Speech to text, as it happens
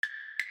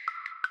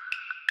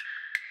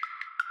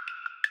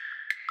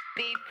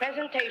The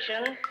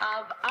presentation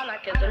of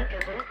anarchism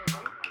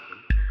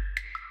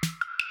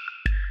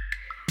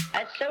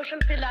as social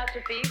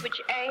philosophy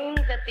which aims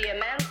at the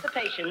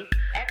emancipation,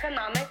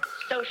 economic,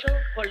 social,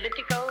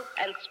 political,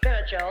 and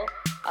spiritual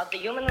of the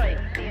human race.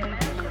 The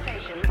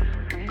emancipation.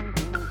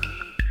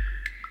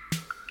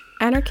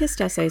 Anarchist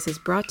Essays is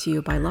brought to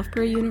you by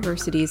Loughborough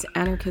University's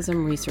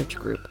Anarchism Research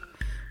Group.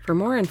 For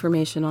more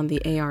information on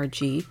the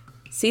ARG,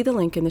 see the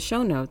link in the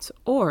show notes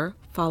or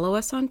follow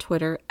us on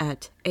Twitter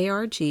at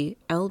ARGLBORO.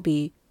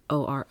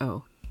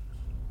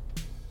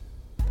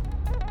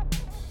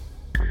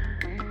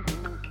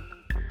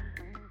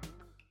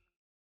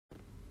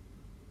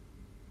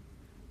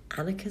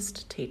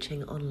 Anarchist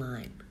Teaching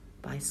Online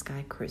by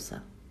Sky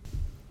Cruiser.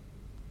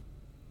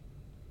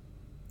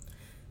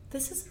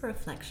 This is a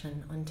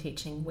reflection on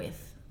teaching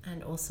with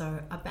and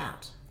also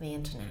about the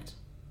internet.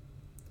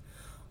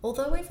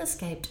 Although we've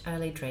escaped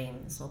early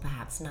dreams or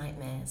perhaps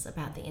nightmares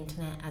about the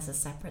internet as a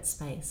separate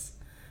space,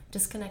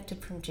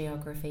 disconnected from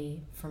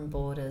geography, from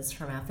borders,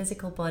 from our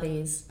physical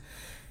bodies,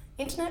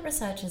 internet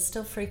researchers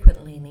still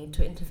frequently need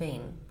to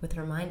intervene with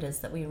reminders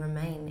that we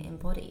remain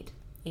embodied,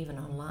 even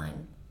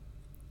online.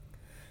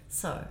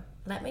 So,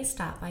 let me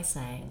start by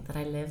saying that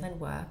I live and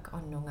work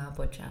on Noongar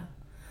Boodja,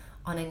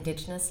 on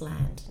Indigenous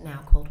land now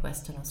called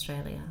Western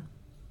Australia.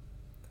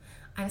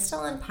 I'm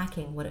still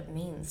unpacking what it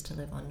means to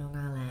live on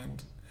Noongar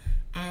land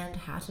and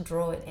how to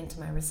draw it into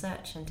my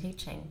research and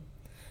teaching,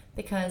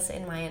 because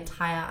in my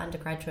entire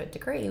undergraduate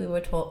degree we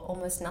were taught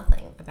almost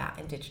nothing about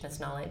Indigenous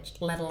knowledge,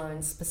 let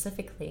alone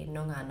specifically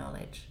Noongar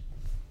knowledge.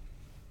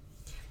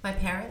 My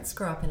parents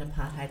grew up in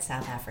apartheid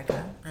South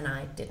Africa and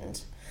I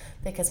didn't,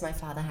 because my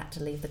father had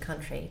to leave the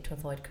country to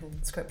avoid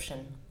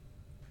conscription.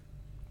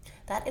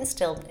 That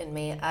instilled in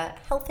me a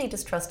healthy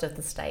distrust of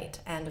the state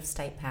and of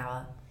state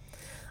power.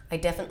 I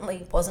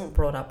definitely wasn't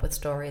brought up with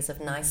stories of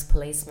nice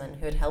policemen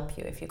who'd help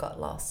you if you got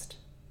lost.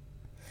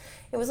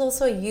 It was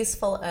also a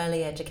useful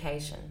early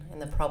education in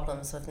the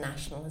problems with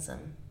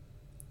nationalism.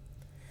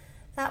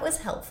 That was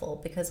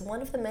helpful because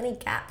one of the many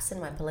gaps in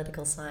my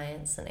political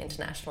science and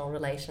international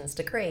relations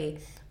degree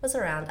was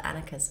around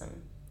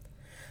anarchism.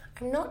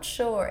 I'm not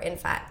sure, in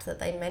fact, that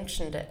they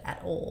mentioned it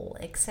at all,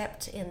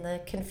 except in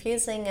the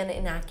confusing and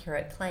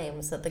inaccurate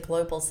claims that the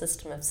global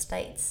system of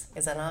states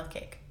is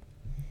anarchic.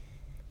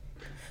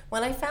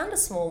 When I found a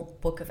small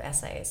book of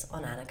essays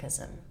on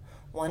anarchism,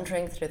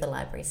 wandering through the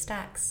library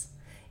stacks,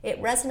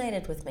 it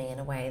resonated with me in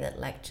a way that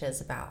lectures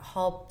about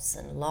Hobbes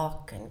and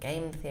Locke and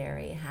game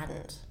theory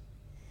hadn't.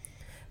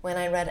 When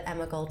I read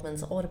Emma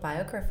Goldman's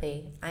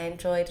autobiography, I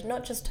enjoyed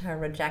not just her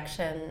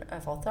rejection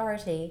of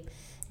authority,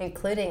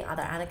 including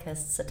other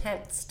anarchists'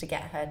 attempts to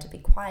get her to be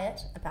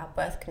quiet about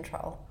birth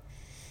control,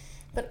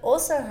 but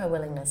also her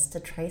willingness to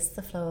trace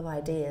the flow of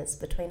ideas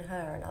between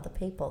her and other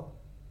people.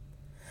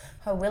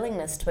 Her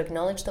willingness to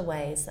acknowledge the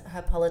ways that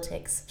her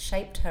politics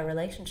shaped her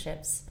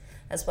relationships,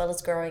 as well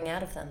as growing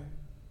out of them.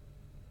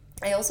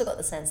 I also got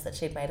the sense that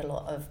she'd made a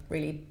lot of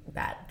really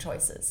bad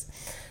choices,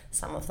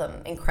 some of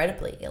them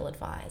incredibly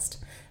ill-advised,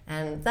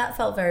 and that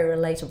felt very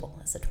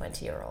relatable as a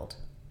 20-year-old.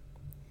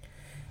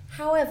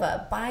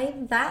 However, by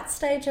that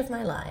stage of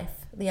my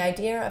life, the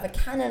idea of a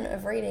canon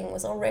of reading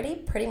was already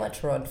pretty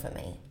much ruined for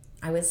me.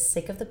 I was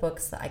sick of the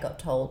books that I got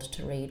told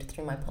to read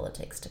through my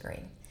politics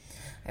degree.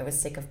 I was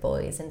sick of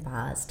boys in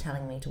bars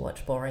telling me to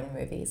watch boring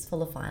movies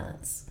full of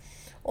violence,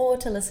 or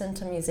to listen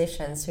to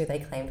musicians who they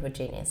claimed were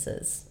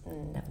geniuses,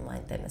 never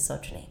mind their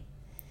misogyny.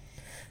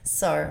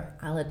 So,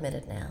 I'll admit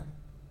it now.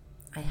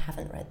 I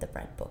haven't read the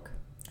Bread Book,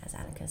 as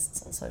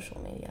anarchists on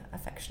social media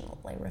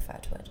affectionately refer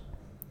to it.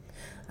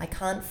 I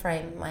can't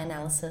frame my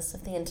analysis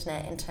of the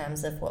internet in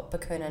terms of what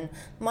Bakunin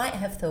might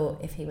have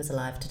thought if he was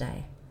alive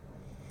today.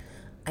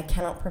 I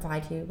cannot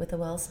provide you with a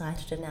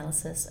well-cited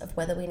analysis of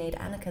whether we need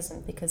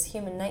anarchism because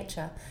human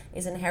nature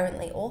is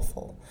inherently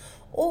awful,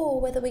 or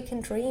whether we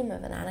can dream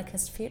of an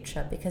anarchist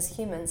future because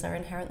humans are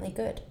inherently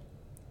good.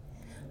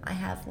 I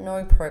have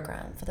no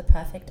program for the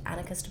perfect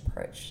anarchist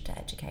approach to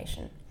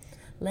education,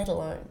 let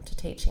alone to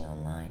teaching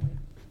online.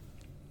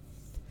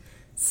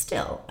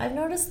 Still, I've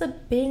noticed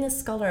that being a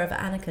scholar of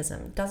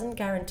anarchism doesn't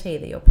guarantee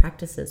that your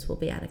practices will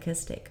be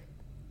anarchistic.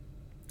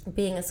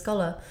 Being a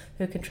scholar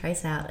who can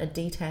trace out a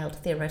detailed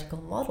theoretical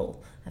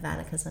model of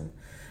anarchism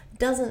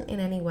doesn't in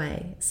any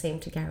way seem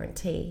to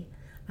guarantee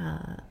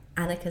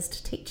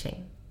anarchist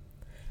teaching.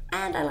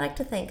 And I like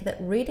to think that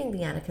reading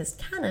the anarchist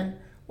canon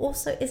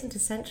also isn't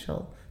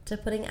essential to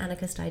putting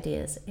anarchist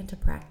ideas into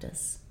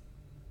practice.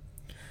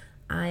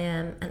 I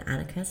am an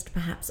anarchist,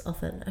 perhaps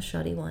often a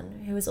shoddy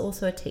one, who is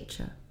also a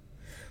teacher,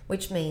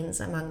 which means,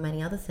 among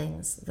many other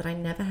things, that I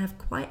never have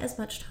quite as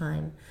much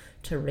time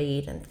to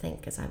read and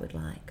think as I would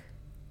like.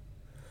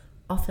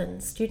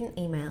 Often, student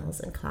emails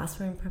and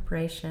classroom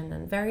preparation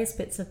and various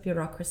bits of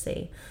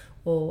bureaucracy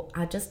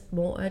are just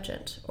more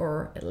urgent,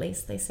 or at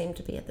least they seem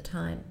to be at the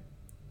time.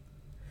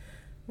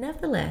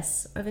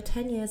 Nevertheless, over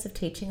 10 years of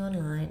teaching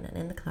online and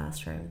in the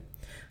classroom,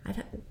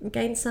 I've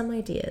gained some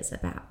ideas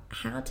about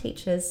how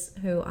teachers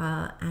who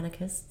are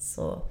anarchists,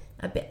 or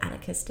a bit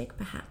anarchistic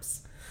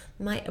perhaps,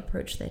 might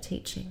approach their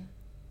teaching.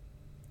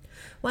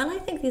 While I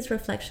think these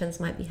reflections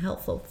might be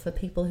helpful for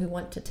people who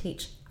want to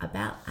teach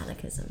about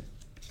anarchism,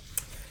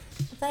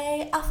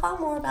 they are far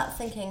more about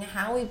thinking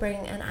how we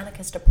bring an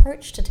anarchist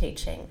approach to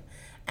teaching,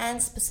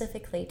 and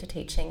specifically to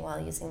teaching while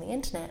using the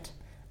internet,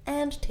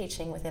 and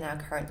teaching within our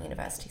current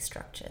university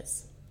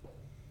structures.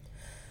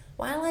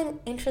 While I'm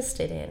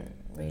interested in,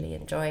 really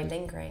enjoy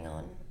lingering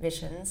on,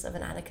 visions of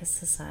an anarchist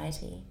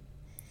society,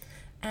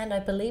 and I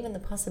believe in the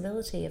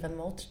possibility of a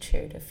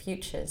multitude of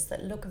futures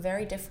that look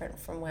very different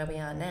from where we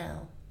are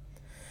now,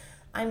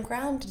 I'm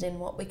grounded in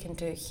what we can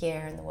do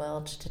here in the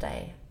world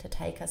today to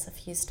take us a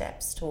few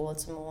steps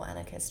towards a more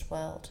anarchist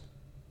world.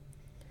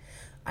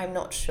 I'm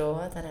not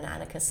sure that an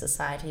anarchist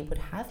society would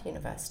have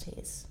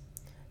universities.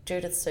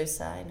 Judith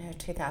Sousa, in her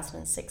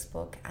 2006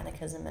 book,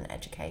 Anarchism and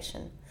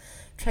Education,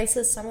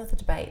 traces some of the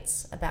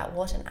debates about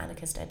what an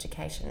anarchist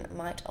education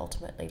might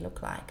ultimately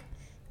look like,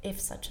 if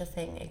such a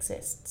thing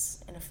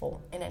exists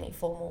in any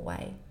formal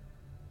way.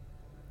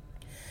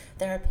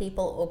 There are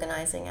people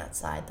organising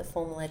outside the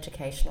formal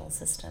educational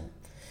system,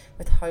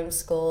 with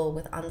homeschool,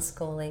 with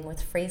unschooling,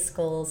 with free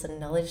schools and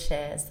knowledge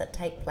shares that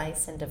take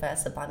place in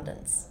diverse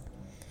abundance.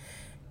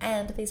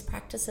 And these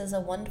practices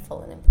are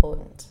wonderful and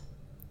important.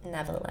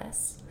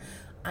 Nevertheless,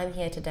 I'm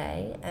here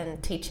today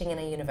and teaching in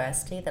a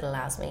university that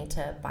allows me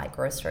to buy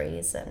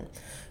groceries and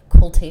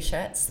cool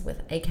t-shirts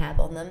with ACAB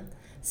on them,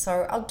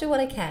 so I'll do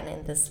what I can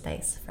in this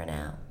space for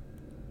now.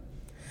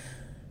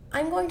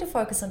 I'm going to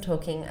focus on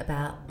talking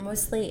about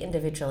mostly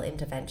individual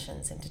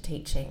interventions into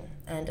teaching,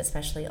 and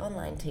especially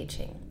online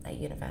teaching at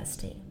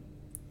university.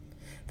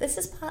 This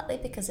is partly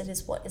because it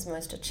is what is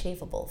most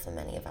achievable for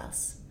many of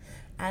us,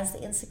 as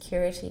the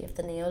insecurity of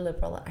the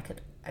neoliberal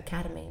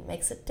academy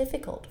makes it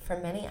difficult for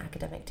many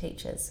academic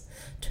teachers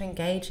to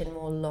engage in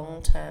more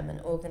long-term and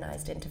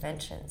organised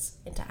interventions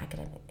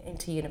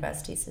into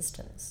university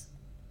systems.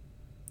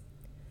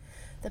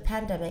 The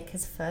pandemic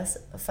has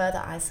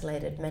further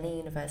isolated many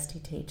university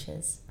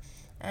teachers,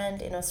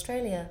 and in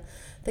Australia,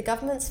 the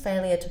government's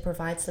failure to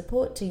provide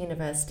support to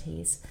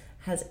universities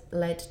has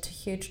led to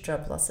huge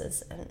job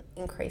losses and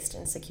increased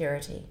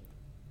insecurity.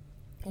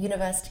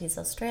 Universities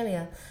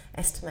Australia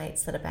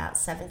estimates that about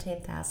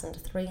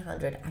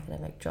 17,300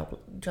 academic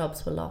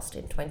jobs were lost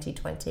in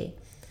 2020,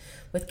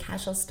 with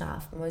casual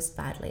staff most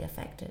badly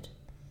affected.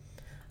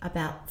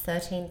 About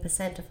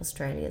 13% of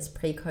Australia's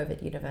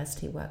pre-COVID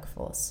university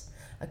workforce,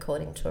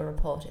 according to a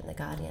report in The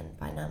Guardian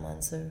by Naman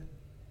Zhu.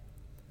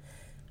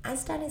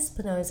 As Danny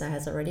Spinoza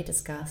has already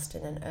discussed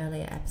in an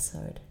earlier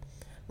episode,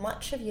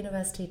 much of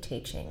university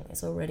teaching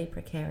is already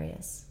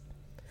precarious.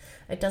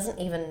 It doesn't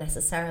even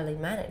necessarily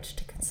manage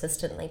to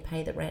consistently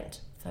pay the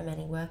rent for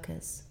many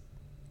workers.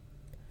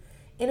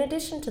 In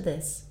addition to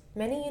this,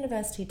 many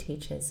university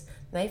teachers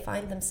may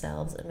find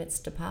themselves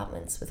amidst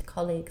departments with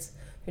colleagues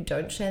who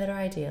don't share their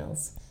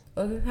ideals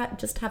or who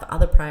just have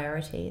other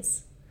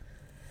priorities.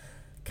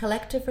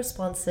 Collective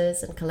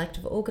responses and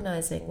collective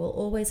organising will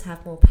always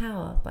have more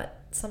power,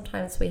 but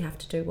sometimes we have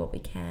to do what we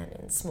can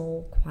in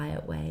small,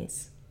 quiet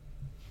ways.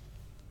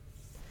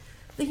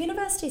 The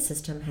university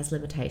system has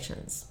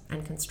limitations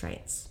and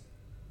constraints,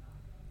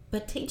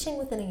 but teaching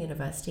within a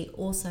university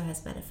also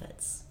has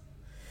benefits.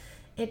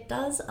 It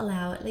does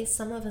allow at least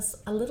some of us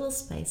a little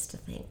space to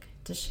think,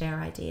 to share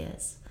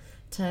ideas,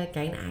 to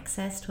gain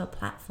access to a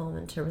platform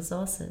and to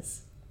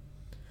resources.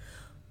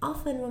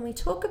 Often when we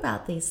talk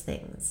about these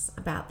things,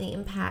 about the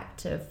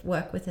impact of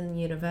work within the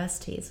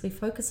universities, we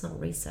focus on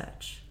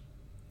research.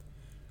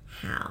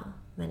 How,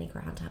 many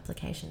grant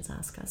applications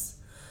ask us,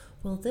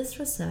 will this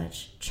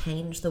research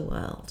change the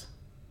world?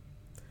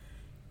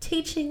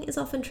 Teaching is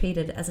often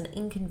treated as an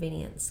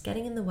inconvenience,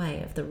 getting in the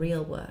way of the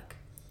real work,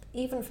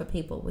 even for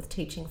people with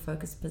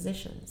teaching-focused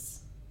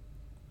positions.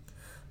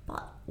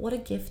 But what a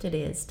gift it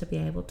is to be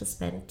able to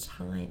spend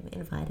time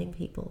inviting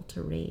people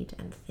to read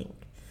and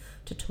think,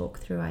 to talk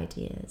through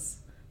ideas,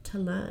 to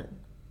learn.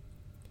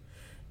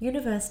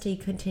 University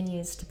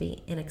continues to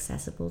be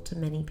inaccessible to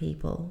many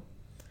people,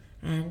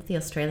 and the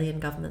Australian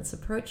government's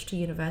approach to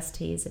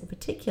universities in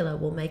particular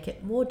will make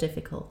it more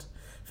difficult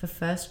for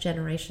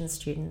first-generation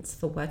students,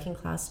 for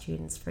working-class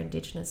students, for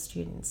Indigenous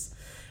students,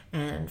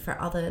 and for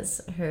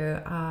others who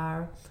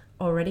are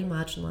already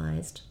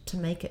marginalised to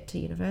make it to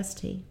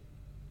university.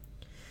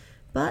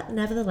 But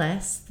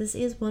nevertheless, this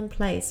is one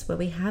place where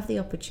we have the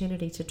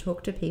opportunity to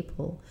talk to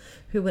people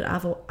who would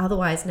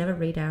otherwise never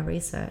read our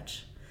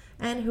research,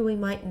 and who we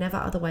might never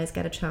otherwise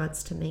get a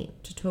chance to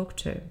meet, to talk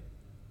to.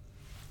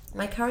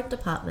 My current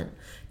department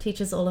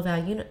teaches all of our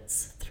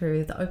units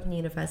through the Open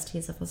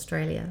Universities of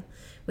Australia,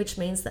 which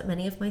means that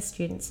many of my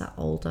students are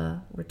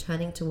older,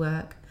 returning to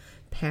work,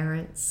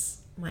 parents,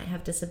 might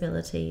have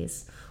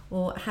disabilities,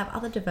 or have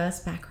other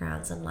diverse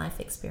backgrounds and life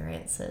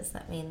experiences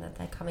that mean that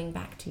they're coming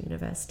back to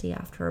university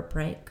after a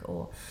break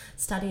or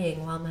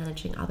studying while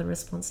managing other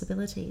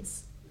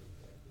responsibilities.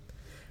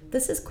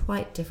 This is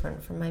quite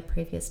different from my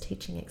previous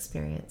teaching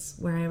experience,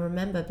 where I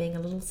remember being a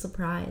little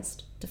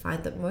surprised to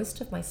find that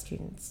most of my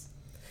students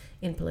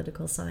in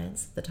political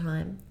science at the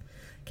time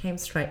came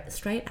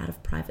straight out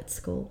of private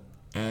school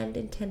and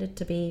intended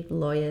to be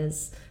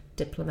lawyers,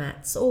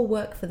 diplomats, or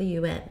work for the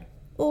UN,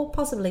 or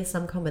possibly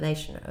some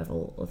combination of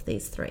all of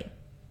these three.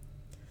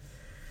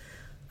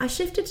 I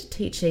shifted to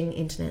teaching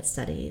internet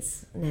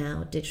studies,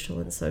 now digital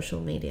and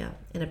social media,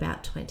 in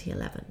about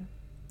 2011.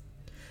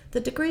 The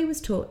degree was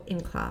taught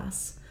in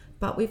class,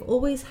 but we've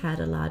always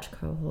had a large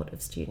cohort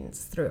of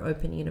students through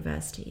open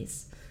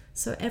universities,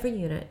 so every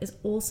unit is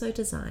also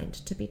designed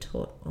to be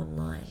taught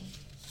online.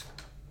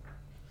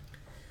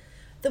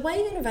 The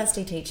way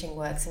university teaching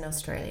works in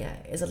Australia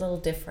is a little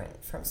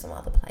different from some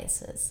other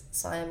places,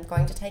 so I'm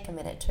going to take a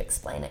minute to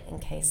explain it in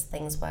case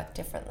things work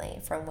differently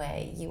from where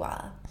you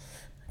are,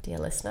 dear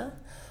listener,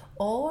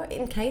 or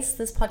in case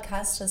this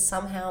podcast has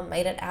somehow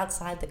made it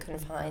outside the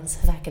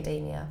confines of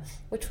academia,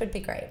 which would be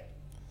great.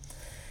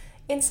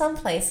 In some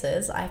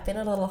places, I've been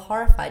a little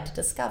horrified to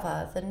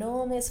discover the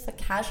norm is for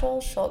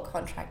casual short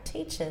contract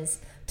teachers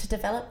to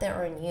develop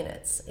their own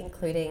units,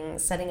 including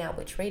setting out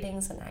which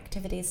readings and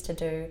activities to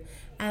do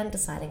and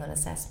deciding on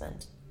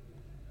assessment.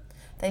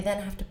 They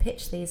then have to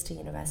pitch these to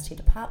university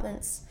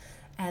departments,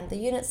 and the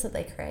units that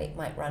they create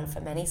might run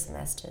for many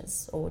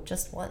semesters or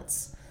just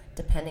once,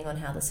 depending on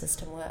how the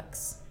system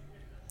works.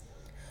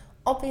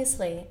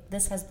 Obviously,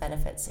 this has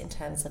benefits in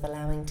terms of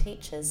allowing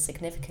teachers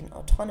significant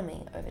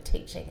autonomy over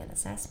teaching and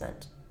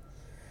assessment.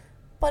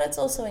 But it's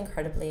also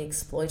incredibly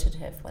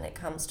exploitative when it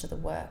comes to the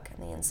work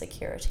and the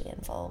insecurity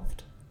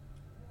involved.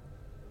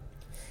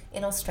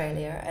 In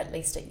Australia, at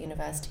least at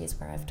universities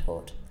where I've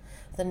taught,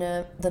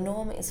 the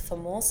norm is for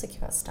more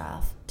secure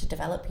staff to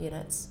develop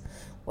units,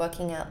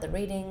 working out the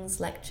readings,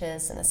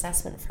 lectures, and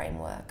assessment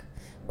framework,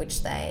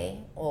 which they,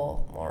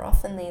 or more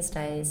often these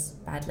days,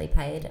 badly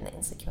paid and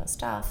insecure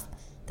staff,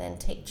 then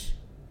teach.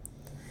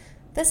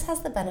 This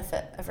has the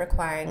benefit of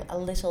requiring a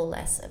little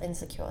less of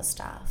insecure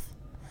staff,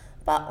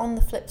 but on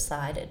the flip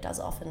side, it does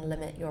often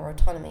limit your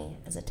autonomy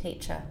as a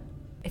teacher.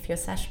 If you're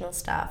sessional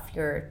staff,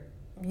 you're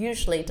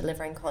usually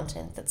delivering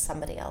content that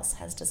somebody else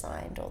has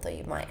designed, although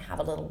you might have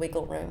a little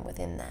wiggle room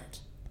within that.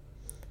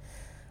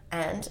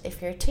 And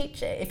if you're a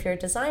teacher, if you're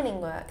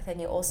designing work, then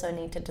you also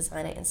need to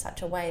design it in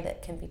such a way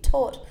that can be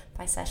taught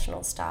by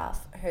sessional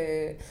staff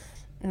who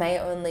may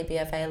only be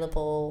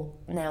available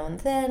now and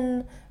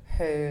then,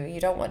 who you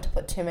don't want to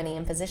put too many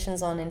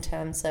impositions on in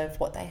terms of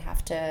how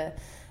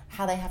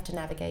they have to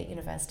navigate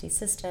university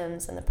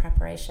systems and the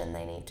preparation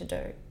they need to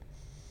do.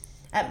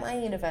 At my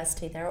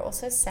university, there are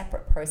also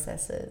separate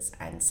processes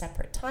and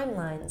separate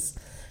timelines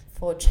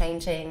for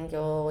changing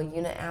your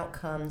unit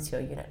outcomes,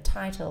 your unit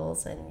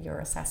titles, and your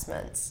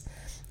assessments,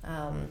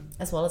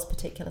 as well as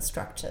particular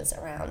structures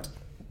around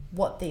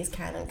what these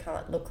can and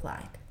can't look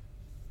like.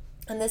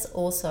 And this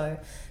also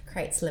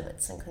creates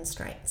limits and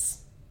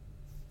constraints.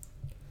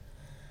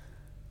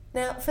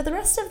 Now, for the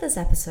rest of this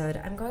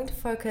episode, I'm going to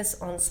focus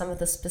on some of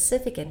the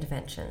specific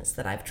interventions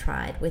that I've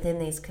tried within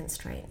these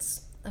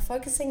constraints,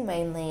 focusing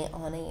mainly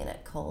on a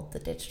unit called the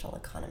digital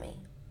economy.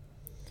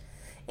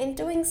 In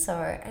doing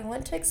so, I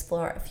want to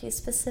explore a few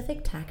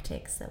specific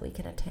tactics that we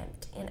can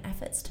attempt in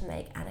efforts to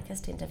make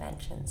anarchist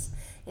interventions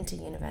into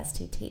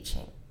university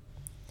teaching.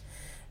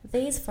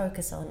 These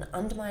focus on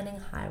undermining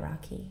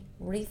hierarchy,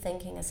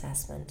 rethinking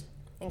assessment,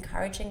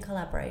 encouraging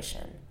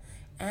collaboration,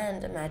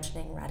 and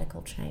imagining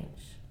radical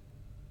change.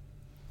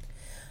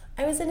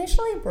 I was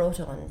initially brought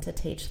on to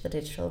teach the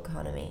digital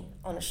economy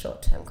on a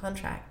short-term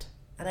contract,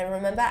 and I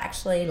remember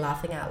actually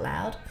laughing out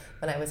loud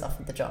when I was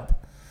offered the job.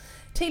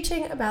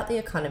 Teaching about the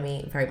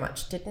economy very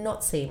much did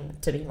not seem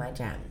to be my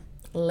jam,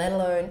 let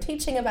alone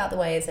teaching about the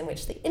ways in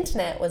which the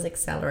internet was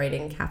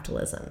accelerating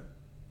capitalism.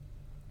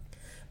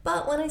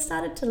 But when I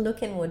started to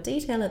look in more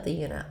detail at the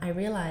unit, I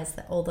realized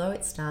that although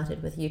it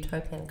started with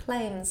utopian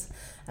claims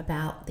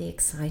about the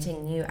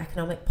exciting new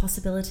economic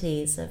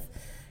possibilities of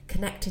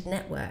connected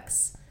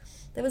networks,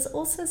 there was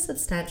also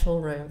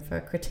substantial room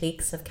for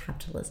critiques of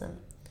capitalism,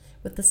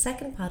 with the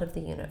second part of the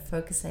unit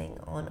focusing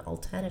on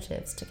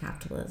alternatives to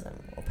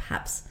capitalism, or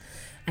perhaps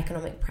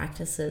economic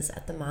practices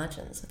at the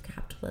margins of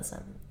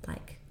capitalism,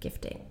 like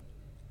gifting.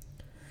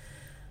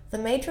 The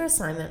major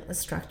assignment was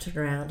structured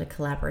around a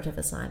collaborative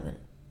assignment,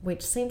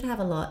 which seemed to have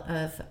a lot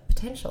of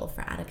potential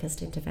for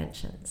anarchist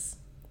interventions.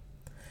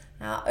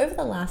 Now, over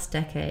the last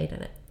decade,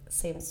 and it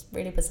seems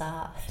really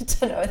bizarre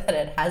to know that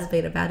it has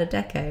been about a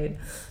decade,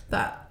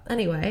 but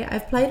anyway,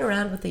 I've played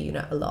around with the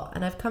unit a lot,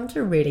 and I've come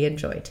to really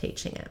enjoy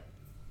teaching it.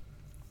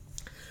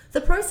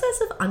 The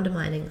process of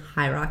undermining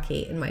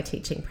hierarchy in my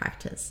teaching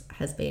practice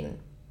has been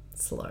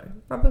slow,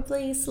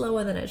 probably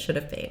slower than it should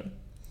have been.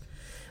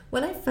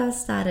 When I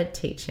first started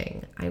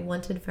teaching, I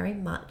wanted very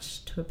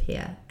much to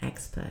appear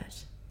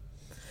expert.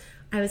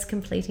 I was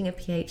completing a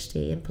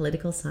PhD in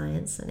political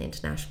science and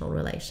international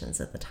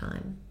relations at the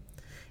time,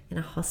 in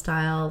a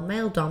hostile,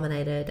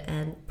 male-dominated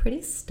and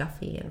pretty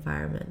stuffy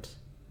environment.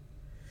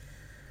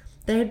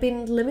 There had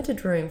been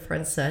limited room for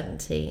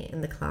uncertainty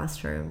in the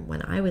classroom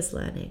when I was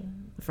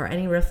learning, for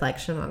any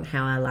reflection on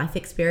how our life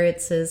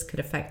experiences could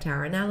affect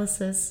our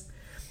analysis,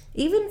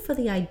 even for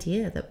the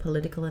idea that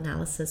political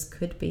analysis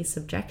could be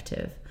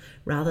subjective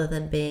rather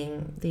than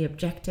being the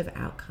objective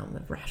outcome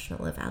of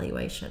rational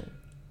evaluation.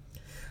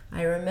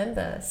 I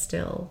remember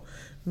still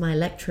my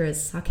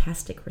lecturer's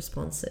sarcastic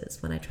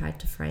responses when I tried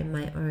to frame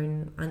my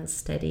own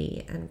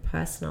unsteady and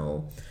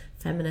personal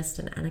feminist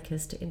and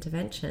anarchist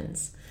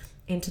interventions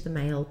into the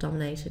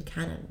male-dominated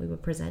canon we were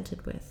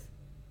presented with.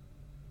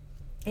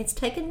 It's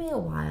taken me a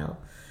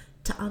while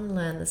to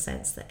unlearn the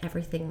sense that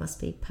everything must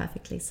be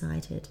perfectly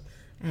cited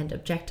and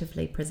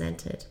objectively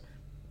presented,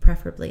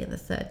 preferably in the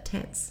third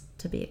tense,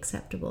 to be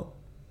acceptable.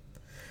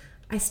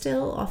 I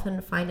still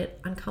often find it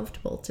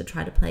uncomfortable to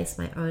try to place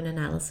my own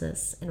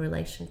analysis in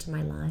relation to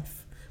my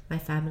life, my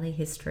family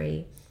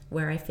history,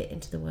 where I fit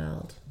into the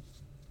world.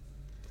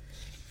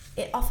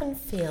 It often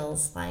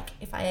feels like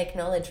if I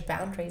acknowledge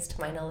boundaries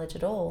to my knowledge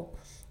at all,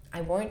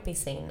 I won't be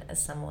seen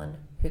as someone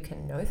who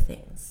can know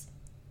things.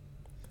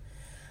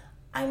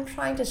 I'm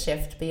trying to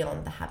shift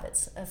beyond the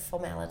habits of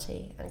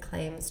formality and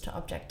claims to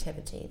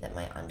objectivity that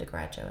my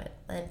undergraduate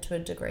and to a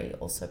degree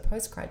also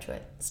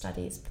postgraduate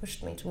studies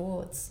pushed me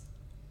towards.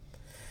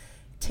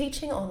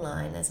 Teaching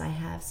online as I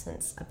have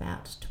since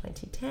about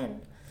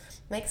 2010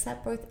 makes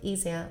that both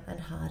easier and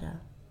harder.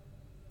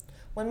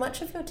 When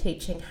much of your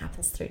teaching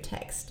happens through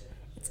text,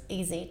 it's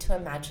easy to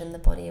imagine the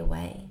body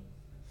away.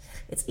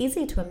 It's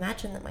easy to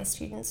imagine that my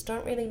students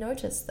don't really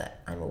notice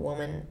that I'm a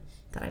woman,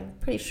 that I'm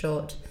pretty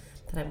short,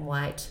 that I'm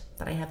white,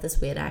 that I have this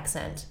weird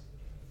accent.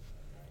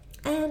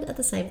 And at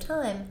the same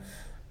time,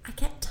 I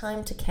get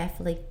time to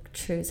carefully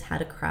choose how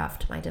to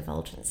craft my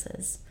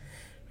divulgences,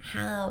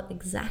 how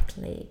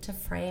exactly to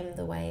frame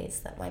the ways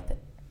that my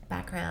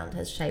background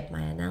has shaped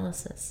my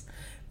analysis,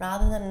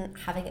 rather than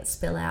having it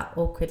spill out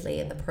awkwardly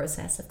in the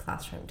process of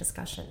classroom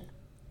discussion.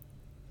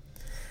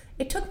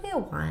 It took me a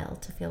while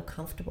to feel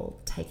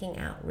comfortable taking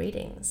out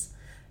readings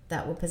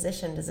that were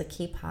positioned as a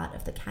key part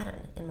of the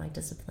canon in my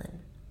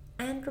discipline,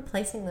 and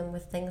replacing them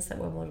with things that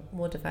were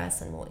more diverse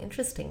and more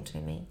interesting to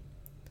me.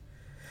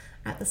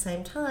 At the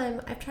same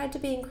time, I've tried to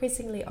be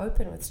increasingly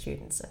open with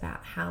students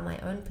about how my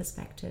own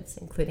perspectives,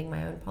 including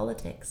my own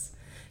politics,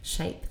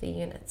 shape the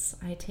units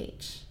I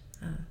teach.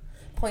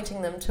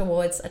 Pointing them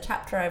towards a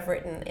chapter I've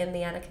written in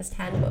the Anarchist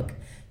Handbook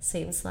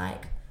seems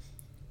like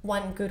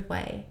one good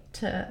way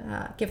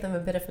to give them a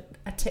bit of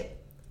a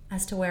tip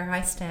as to where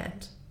I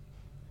stand.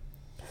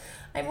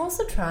 I'm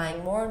also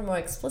trying more and more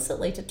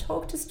explicitly to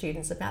talk to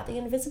students about the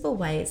invisible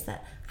ways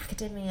that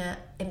academia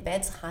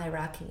embeds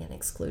hierarchy and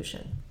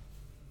exclusion.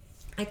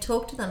 I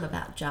talk to them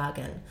about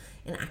jargon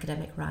in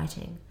academic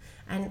writing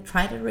and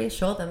try to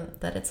reassure them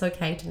that it's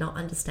okay to not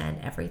understand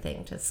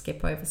everything, to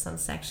skip over some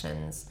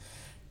sections,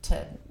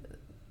 to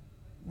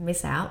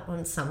miss out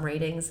on some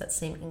readings that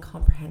seem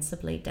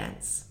incomprehensibly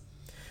dense.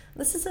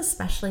 This is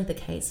especially the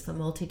case for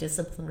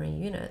multidisciplinary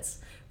units,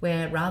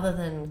 where rather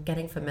than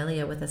getting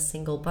familiar with a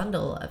single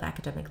bundle of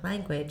academic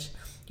language,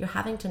 you're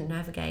having to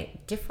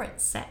navigate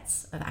different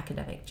sets of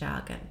academic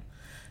jargon.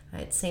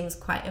 It seems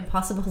quite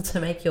impossible to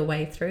make your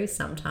way through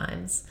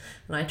sometimes,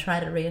 and I try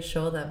to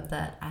reassure them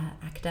that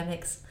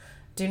academics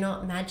do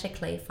not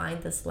magically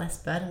find this less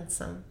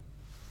burdensome.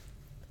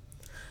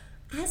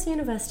 As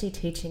university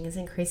teaching is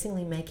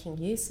increasingly making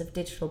use of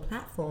digital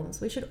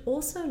platforms, we should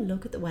also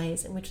look at the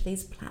ways in which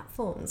these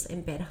platforms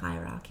embed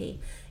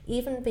hierarchy,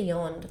 even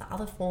beyond the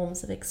other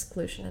forms of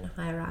exclusion and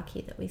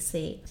hierarchy that we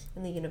see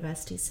in the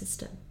university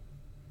system.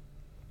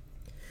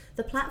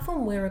 The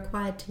platform we're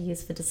required to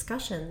use for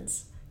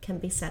discussions can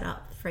be set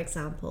up, for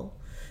example,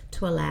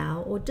 to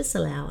allow or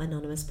disallow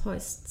anonymous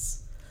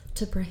posts,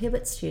 to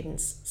prohibit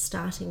students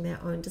starting their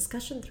own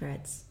discussion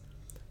threads,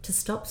 to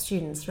stop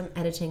students from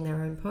editing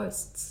their own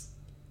posts.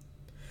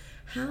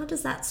 How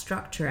does that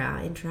structure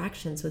our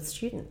interactions with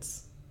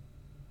students?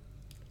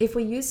 If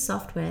we use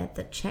software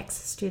that checks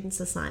students'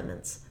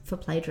 assignments for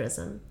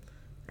plagiarism,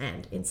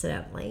 and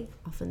incidentally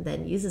often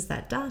then uses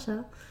that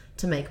data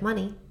to make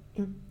money,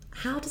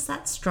 how does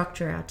that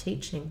structure our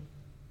teaching?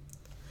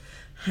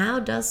 How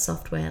does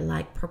software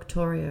like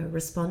Proctorio,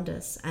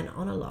 Respondus, and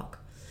Honorlock,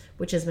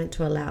 which is meant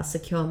to allow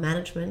secure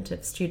management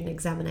of student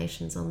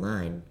examinations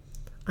online,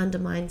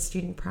 undermine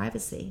student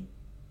privacy?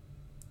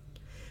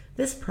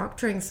 This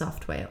proctoring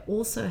software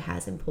also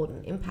has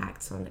important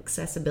impacts on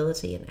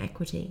accessibility and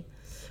equity,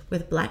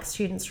 with Black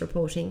students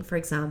reporting, for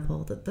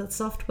example, that the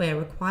software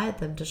required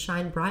them to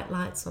shine bright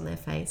lights on their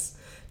face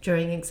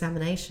during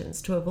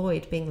examinations to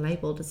avoid being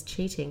labelled as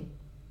cheating.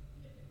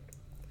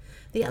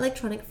 The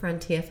Electronic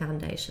Frontier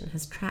Foundation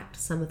has tracked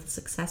some of the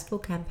successful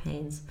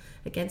campaigns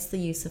against the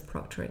use of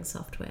proctoring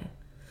software,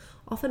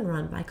 often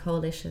run by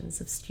coalitions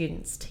of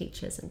students,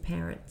 teachers, and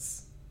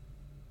parents.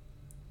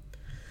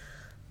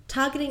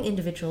 Targeting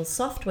individual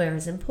software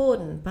is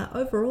important, but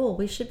overall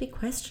we should be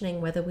questioning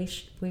whether we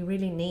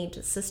really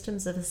need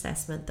systems of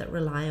assessment that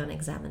rely on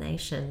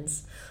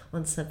examinations,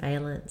 on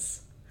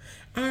surveillance,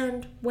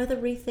 and whether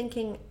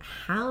rethinking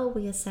how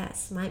we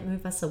assess might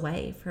move us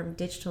away from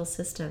digital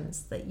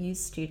systems that use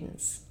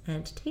students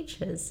and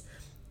teachers'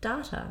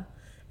 data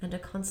and are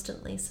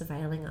constantly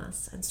surveilling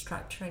us and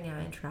structuring our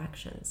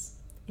interactions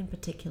in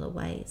particular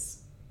ways.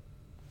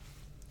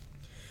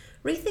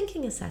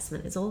 Rethinking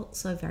assessment is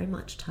also very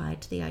much tied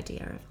to the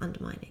idea of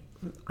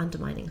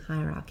undermining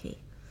hierarchy.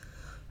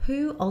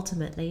 Who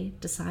ultimately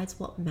decides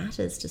what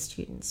matters to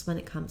students when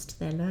it comes to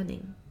their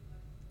learning?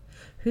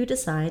 Who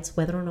decides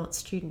whether or not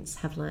students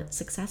have learnt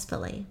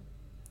successfully?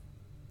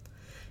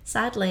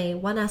 Sadly,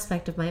 one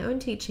aspect of my own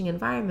teaching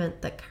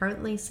environment that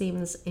currently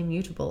seems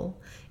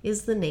immutable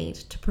is the need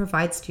to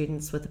provide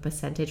students with a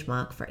percentage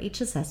mark for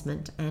each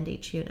assessment and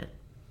each unit.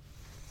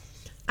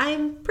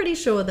 I'm pretty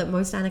sure that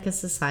most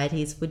anarchist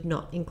societies would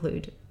not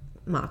include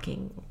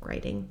marking or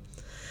grading,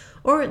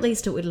 or at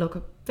least it would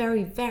look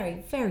very,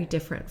 very, very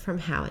different from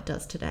how it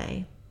does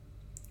today.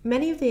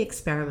 Many of the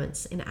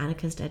experiments in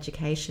anarchist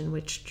education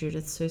which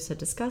Judith Sousa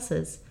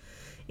discusses,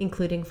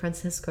 including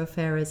Francisco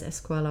Ferrer's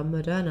Escuela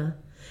Moderna,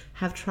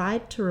 have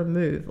tried to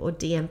remove or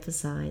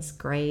de-emphasize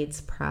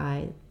grades,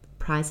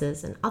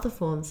 prizes, and other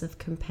forms of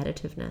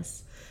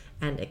competitiveness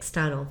and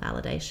external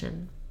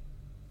validation.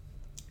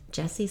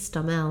 Jesse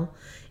Stommel,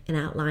 in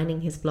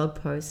outlining his blog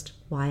post,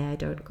 Why I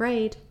Don't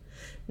Grade,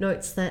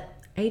 notes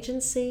that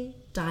agency,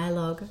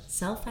 dialogue,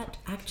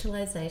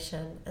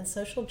 self-actualization, and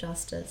social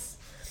justice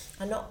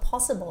are not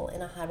possible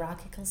in a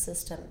hierarchical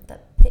system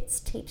that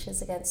pits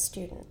teachers against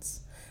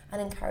students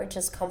and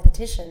encourages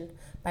competition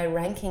by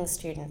ranking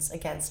students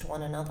against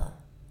one another.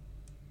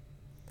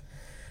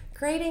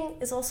 Grading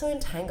is also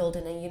entangled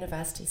in a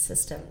university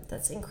system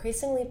that's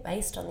increasingly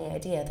based on the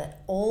idea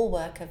that all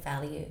work of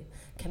value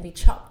can be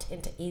chopped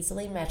into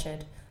easily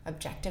measured,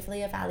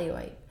 objectively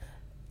evaluated,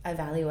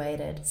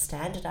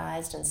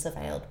 standardized, and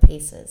surveilled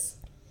pieces,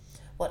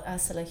 what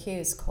Ursula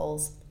Hughes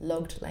calls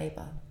logged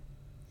labor.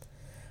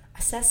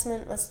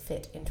 Assessment must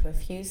fit into a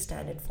few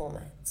standard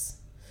formats,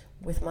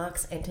 with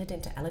marks entered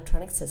into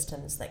electronic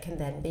systems that can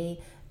then be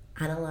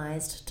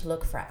analyzed to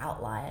look for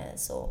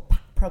outliers or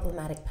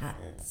problematic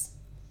patterns.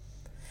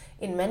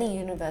 In many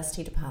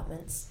university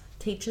departments,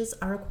 teachers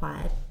are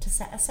required to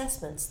set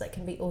assessments that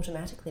can be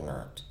automatically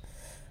marked,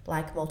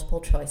 like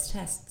multiple choice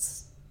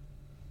tests.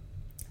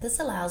 This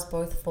allows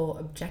both for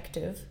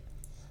objective,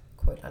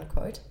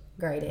 quote-unquote,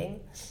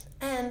 grading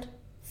and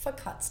for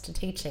cuts to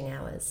teaching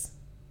hours.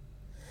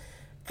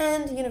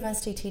 And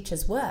university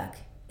teachers' work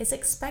is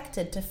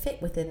expected to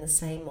fit within the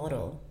same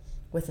model,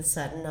 with a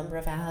certain number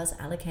of hours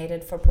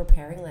allocated for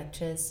preparing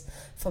lectures,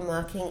 for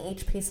marking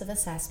each piece of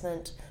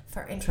assessment,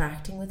 for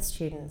interacting with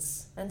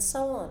students, and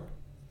so on.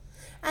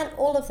 And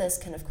all of this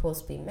can, of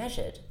course, be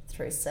measured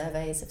through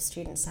surveys of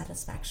student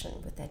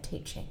satisfaction with their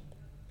teaching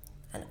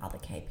and other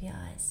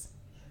KPIs.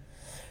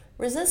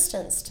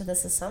 Resistance to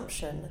this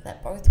assumption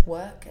that both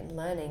work and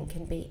learning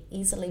can be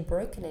easily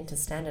broken into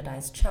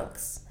standardized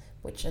chunks,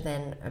 which are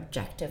then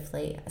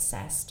objectively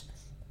assessed,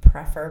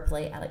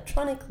 preferably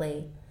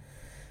electronically,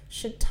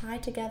 should tie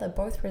together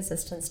both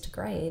resistance to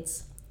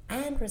grades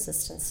and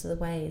resistance to the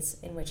ways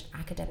in which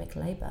academic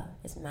labor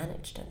is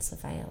managed and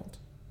surveilled.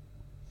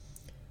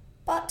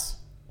 But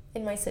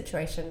in my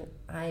situation,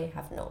 I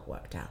have not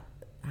worked out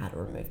how to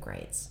remove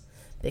grades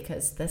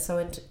because they're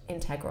so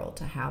integral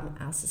to how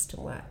our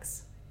system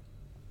works.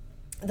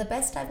 The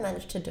best I've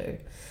managed to do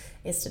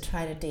is to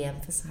try to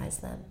de-emphasize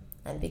them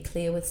and be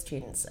clear with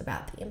students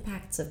about the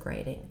impacts of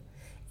grading,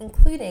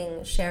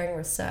 including sharing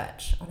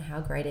research on how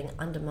grading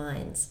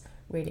undermines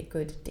really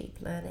good deep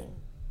learning.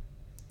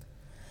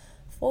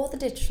 For the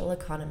digital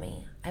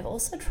economy, I've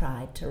also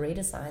tried to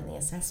redesign the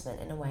assessment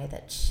in a way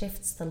that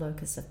shifts the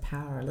locus of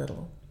power a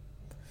little.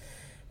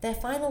 Their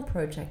final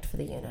project for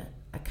the unit,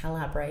 a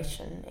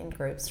collaboration in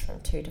groups from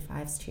 2 to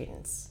 5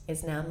 students,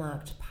 is now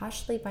marked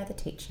partially by the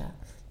teacher,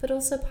 but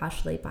also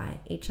partially by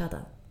each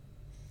other.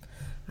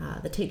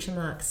 The teacher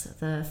marks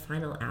the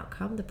final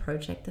outcome, the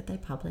project that they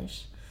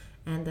publish,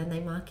 and then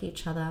they mark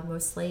each other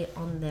mostly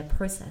on their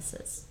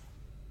processes.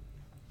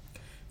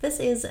 This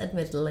is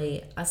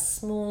admittedly a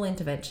small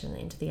intervention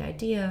into the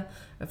idea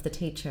of the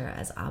teacher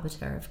as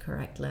arbiter of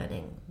correct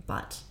learning,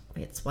 but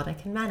it's what I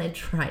can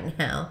manage right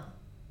now.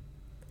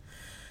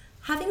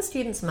 Having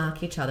students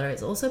mark each other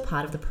is also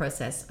part of the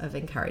process of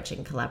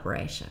encouraging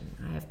collaboration.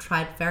 I have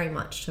tried very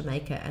much to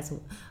make it as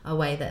a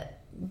way that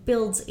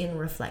builds in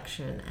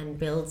reflection and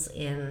builds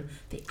in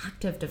the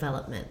active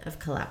development of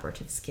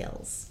collaborative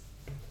skills.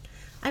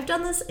 I've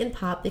done this in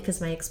part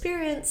because my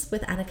experience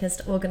with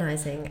anarchist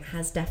organizing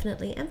has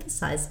definitely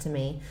emphasized to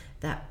me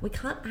that we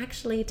can't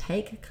actually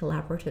take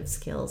collaborative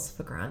skills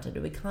for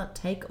granted. We can't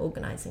take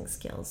organizing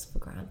skills for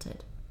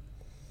granted.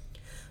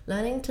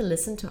 Learning to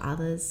listen to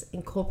others,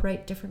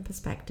 incorporate different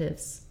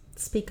perspectives,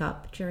 speak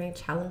up during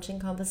challenging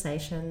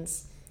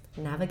conversations,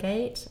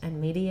 navigate and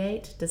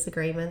mediate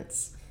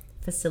disagreements,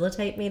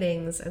 facilitate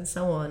meetings, and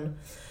so on,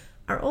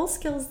 are all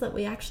skills that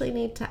we actually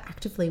need to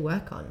actively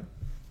work on.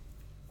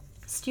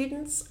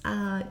 Students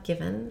are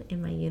given,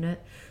 in my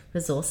unit,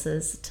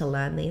 resources to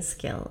learn these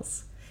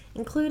skills,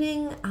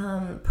 including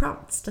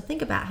prompts to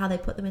think about how they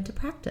put them into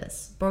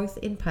practice, both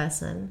in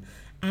person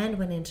and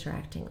when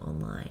interacting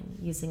online,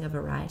 using a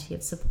variety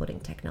of supporting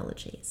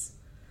technologies.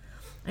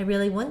 I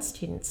really want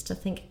students to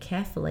think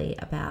carefully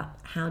about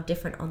how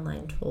different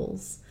online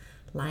tools,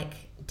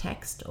 like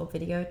text or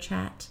video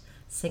chat,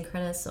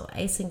 synchronous or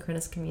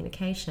asynchronous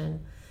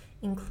communication,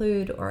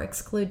 include or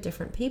exclude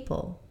different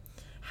people,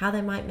 how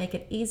they might make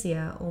it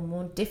easier or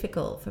more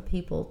difficult for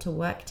people to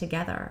work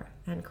together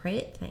and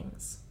create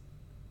things.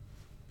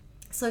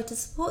 So to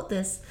support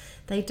this,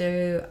 they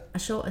do a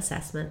short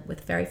assessment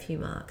with very few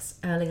marks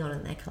early on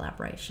in their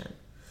collaboration,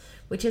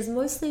 which is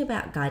mostly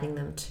about guiding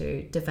them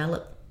to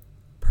develop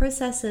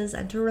processes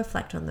and to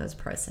reflect on those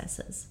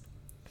processes.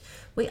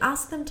 We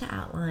ask them to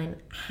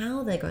outline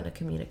how they're going to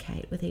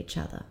communicate with each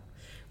other,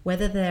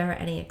 whether there are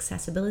any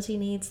accessibility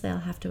needs they'll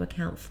have to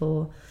account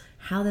for,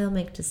 how they'll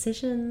make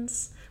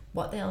decisions,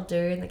 what they'll do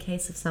in the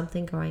case of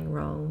something going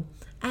wrong,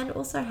 and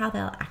also how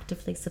they'll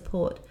actively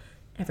support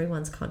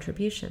everyone's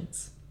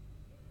contributions.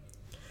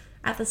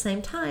 At the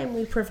same time,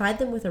 we provide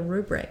them with a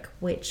rubric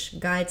which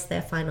guides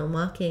their final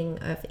marking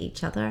of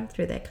each other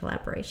through their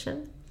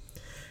collaboration.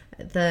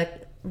 The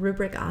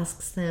rubric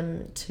asks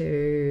them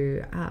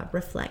to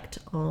reflect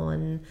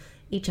on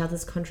each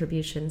other's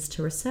contributions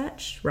to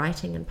research,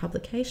 writing, and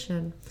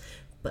publication,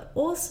 but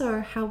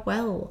also how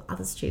well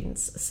other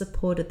students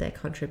supported their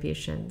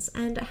contributions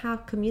and how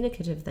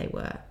communicative they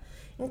were,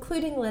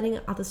 including letting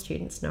other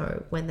students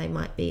know when they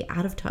might be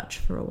out of touch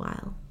for a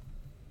while.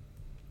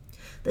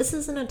 This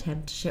is an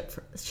attempt to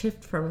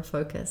shift from a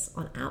focus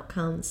on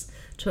outcomes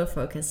to a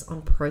focus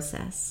on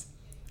process,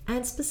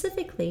 and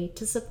specifically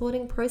to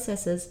supporting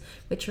processes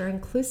which are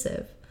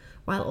inclusive,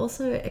 while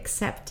also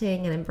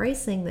accepting and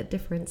embracing that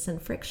difference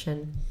and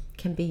friction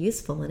can be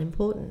useful and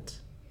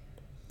important.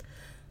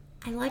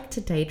 I like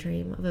to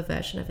daydream of a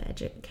version of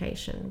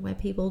education where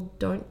people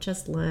don't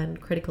just learn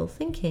critical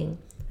thinking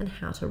and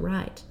how to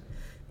write,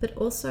 but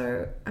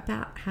also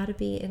about how to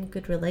be in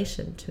good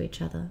relation to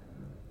each other.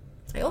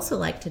 I also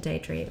like to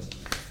daydream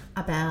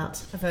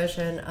about a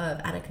version of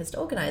anarchist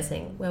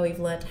organizing where we've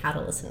learned how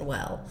to listen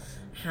well,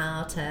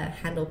 how to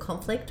handle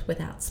conflict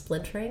without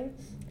splintering,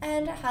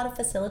 and how to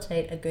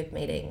facilitate a good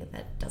meeting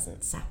that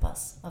doesn't sap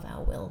us of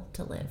our will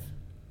to live.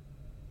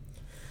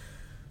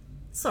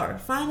 So,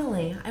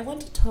 finally, I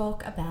want to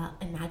talk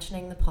about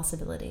imagining the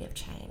possibility of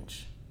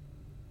change.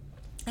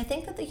 I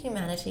think that the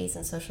humanities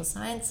and social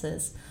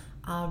sciences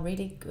are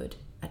really good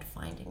at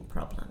finding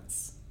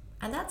problems,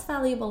 and that's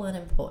valuable and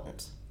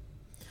important.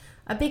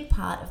 A big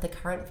part of the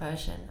current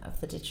version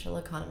of the digital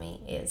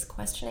economy is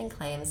questioning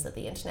claims that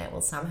the internet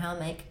will somehow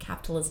make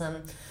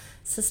capitalism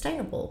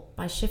sustainable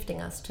by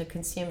shifting us to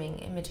consuming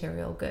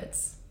immaterial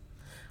goods.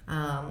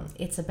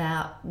 It's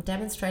about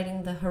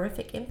demonstrating the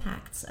horrific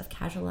impacts of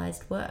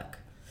casualized work,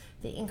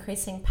 the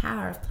increasing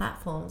power of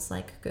platforms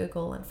like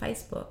Google and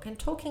Facebook, and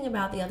talking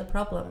about the other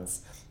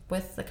problems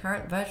with the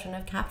current version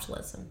of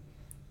capitalism.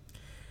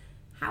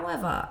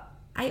 However,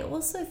 I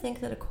also think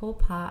that a core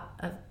part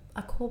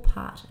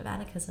of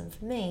anarchism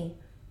for me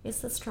is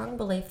the strong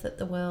belief that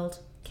the world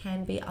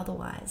can be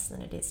otherwise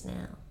than it is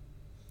now.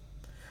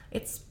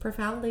 It's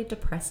profoundly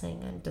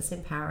depressing and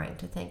disempowering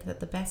to think that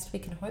the best we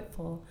can hope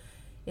for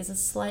is a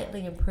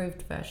slightly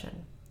improved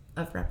version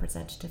of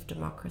representative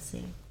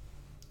democracy,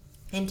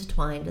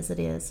 intertwined as it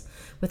is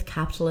with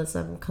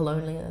capitalism,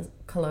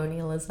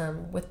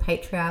 colonialism, with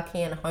patriarchy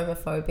and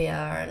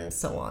homophobia, and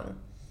so on.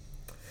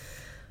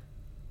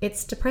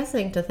 It's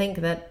depressing to think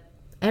that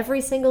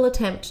every single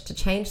attempt to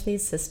change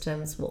these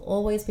systems will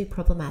always be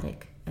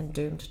problematic and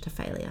doomed to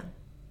failure.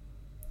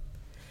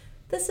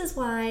 This is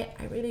why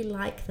I really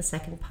like the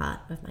second part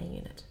of my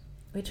unit,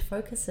 which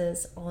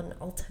focuses on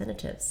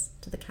alternatives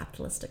to the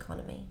capitalist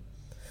economy,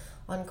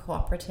 on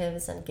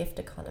cooperatives and gift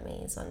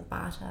economies, on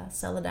barter,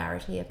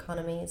 solidarity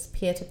economies,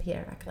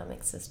 peer-to-peer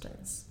economic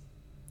systems.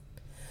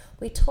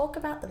 We talk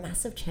about the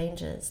massive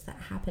changes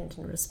that happened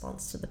in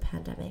response to the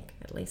pandemic,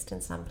 at least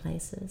in some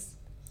places,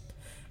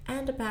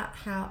 and about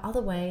how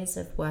other ways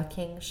of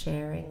working,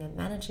 sharing, and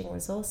managing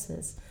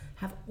resources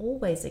have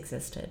always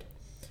existed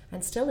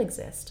and still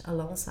exist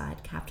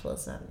alongside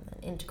capitalism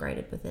and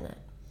integrated within it,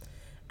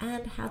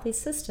 and how these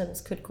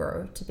systems could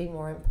grow to be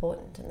more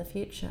important in the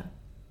future.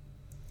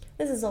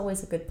 This is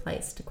always a good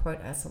place to quote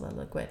Ursula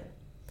Le Guin.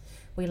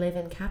 We live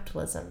in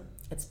capitalism.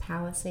 Its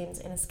power seems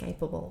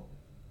inescapable.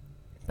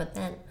 But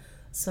then,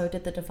 so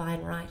did the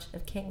divine right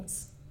of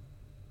kings.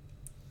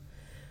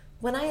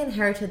 When I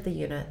inherited the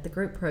unit, the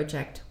group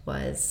project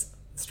was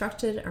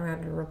structured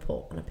around a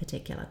report on a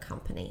particular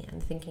company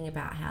and thinking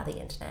about how the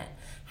internet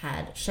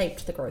had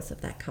shaped the growth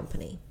of that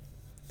company.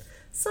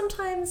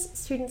 Sometimes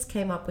students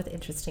came up with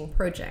interesting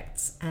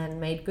projects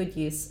and made good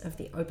use of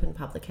the open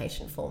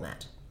publication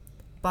format.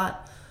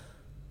 But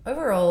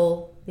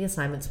overall, the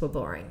assignments were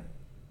boring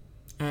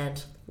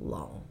and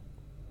long.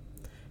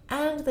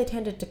 And they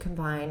tended to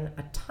combine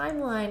a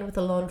timeline with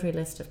a laundry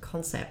list of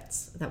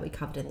concepts that we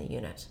covered in the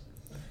unit,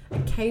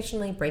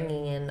 occasionally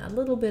bringing in a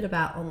little bit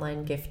about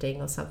online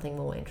gifting or something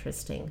more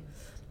interesting,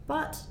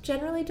 but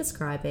generally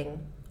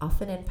describing,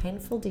 often in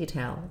painful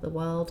detail, the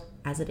world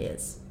as it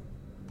is.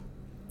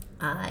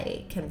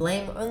 I can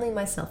blame only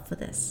myself for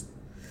this.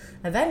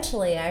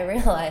 Eventually, I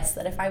realized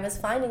that if I was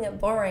finding it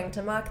boring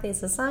to mark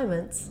these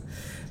assignments,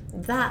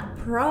 that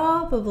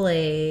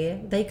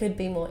probably they could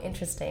be more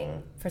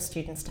interesting for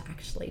students to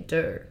actually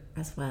do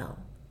as well.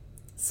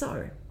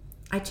 So,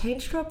 I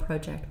changed to a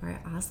project where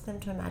I asked them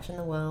to imagine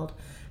the world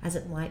as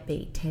it might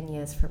be 10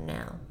 years from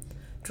now,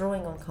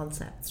 drawing on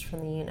concepts from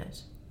the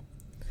unit.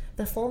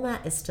 The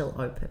format is still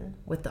open,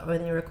 with the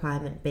only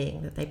requirement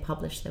being that they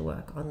publish their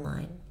work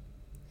online.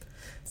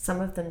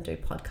 Some of them do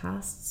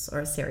podcasts or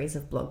a series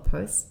of blog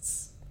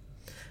posts.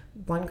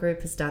 One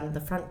group has done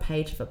the front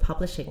page of a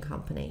publishing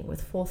company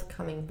with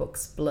forthcoming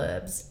books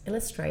blurbs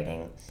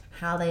illustrating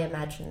how they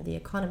imagine the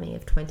economy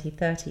of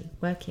 2030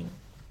 working.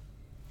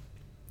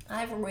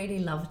 I've really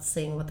loved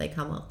seeing what they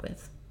come up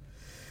with.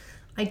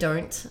 I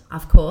don't,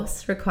 of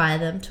course, require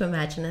them to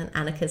imagine an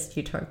anarchist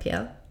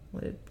utopia.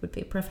 It would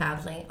be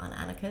profoundly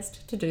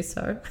un-anarchist to do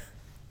so.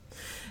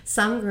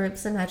 Some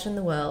groups imagine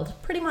the world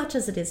pretty much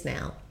as it is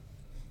now,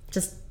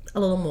 just a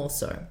little more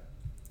so.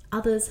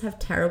 Others have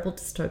terrible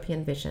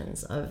dystopian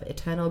visions of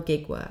eternal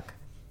gig work,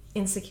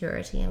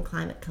 insecurity and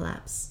climate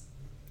collapse.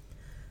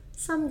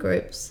 Some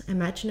groups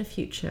imagine a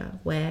future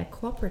where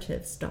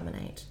cooperatives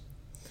dominate,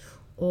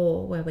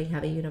 or where we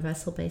have a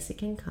universal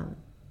basic income,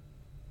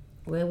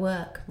 where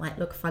work might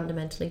look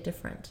fundamentally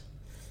different,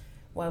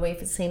 where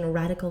we've seen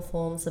radical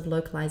forms of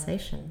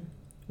localization,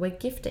 where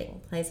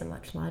gifting plays a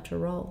much larger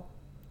role.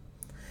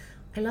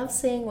 I love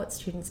seeing what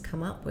students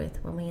come up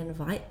with when we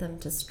invite them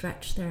to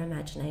stretch their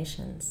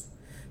imaginations,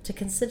 to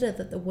consider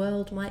that the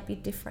world might be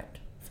different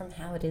from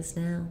how it is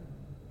now.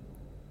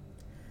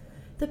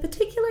 The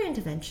particular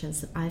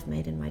interventions that I've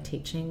made in my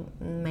teaching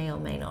may or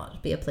may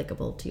not be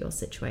applicable to your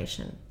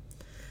situation,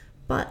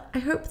 but I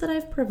hope that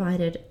I've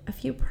provided a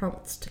few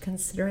prompts to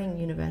considering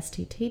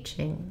university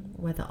teaching,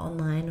 whether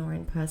online or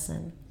in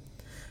person,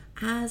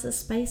 as a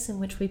space in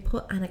which we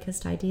put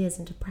anarchist ideas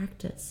into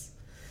practice,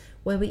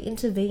 where we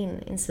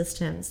intervene in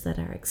systems that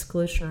are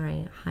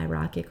exclusionary,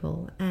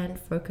 hierarchical, and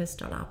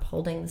focused on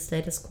upholding the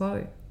status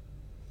quo.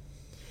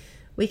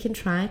 We can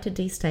try to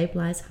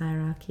destabilize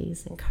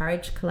hierarchies,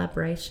 encourage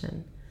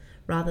collaboration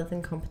rather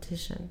than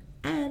competition,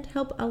 and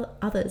help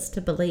others to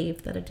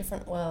believe that a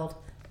different world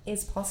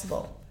is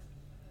possible.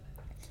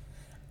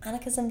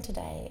 Anarchism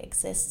today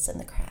exists in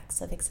the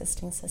cracks of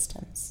existing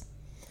systems,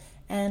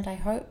 and I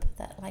hope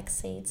that, like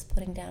seeds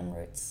putting down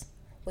roots,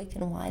 we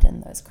can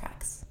widen those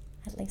cracks,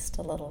 at least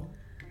a little.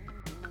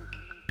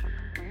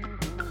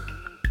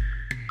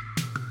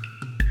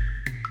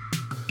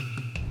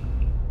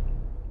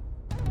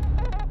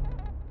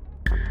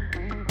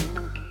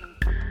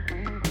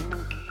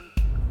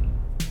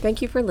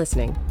 Thank you for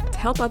listening. To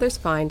help others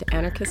find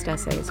Anarchist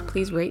Essays,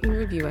 please rate and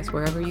review us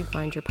wherever you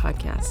find your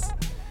podcasts.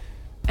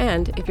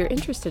 And if you're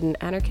interested in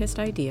anarchist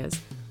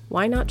ideas,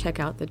 why not check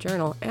out the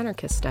journal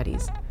Anarchist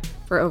Studies?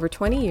 For over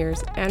 20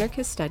 years,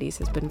 Anarchist Studies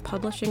has been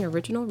publishing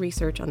original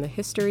research on the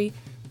history,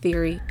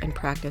 theory, and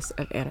practice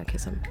of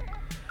anarchism.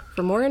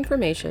 For more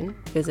information,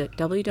 visit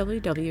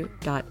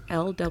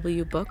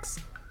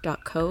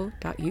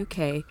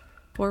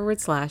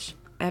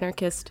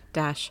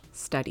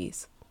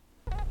www.lwbooks.co.uk/anarchist-studies.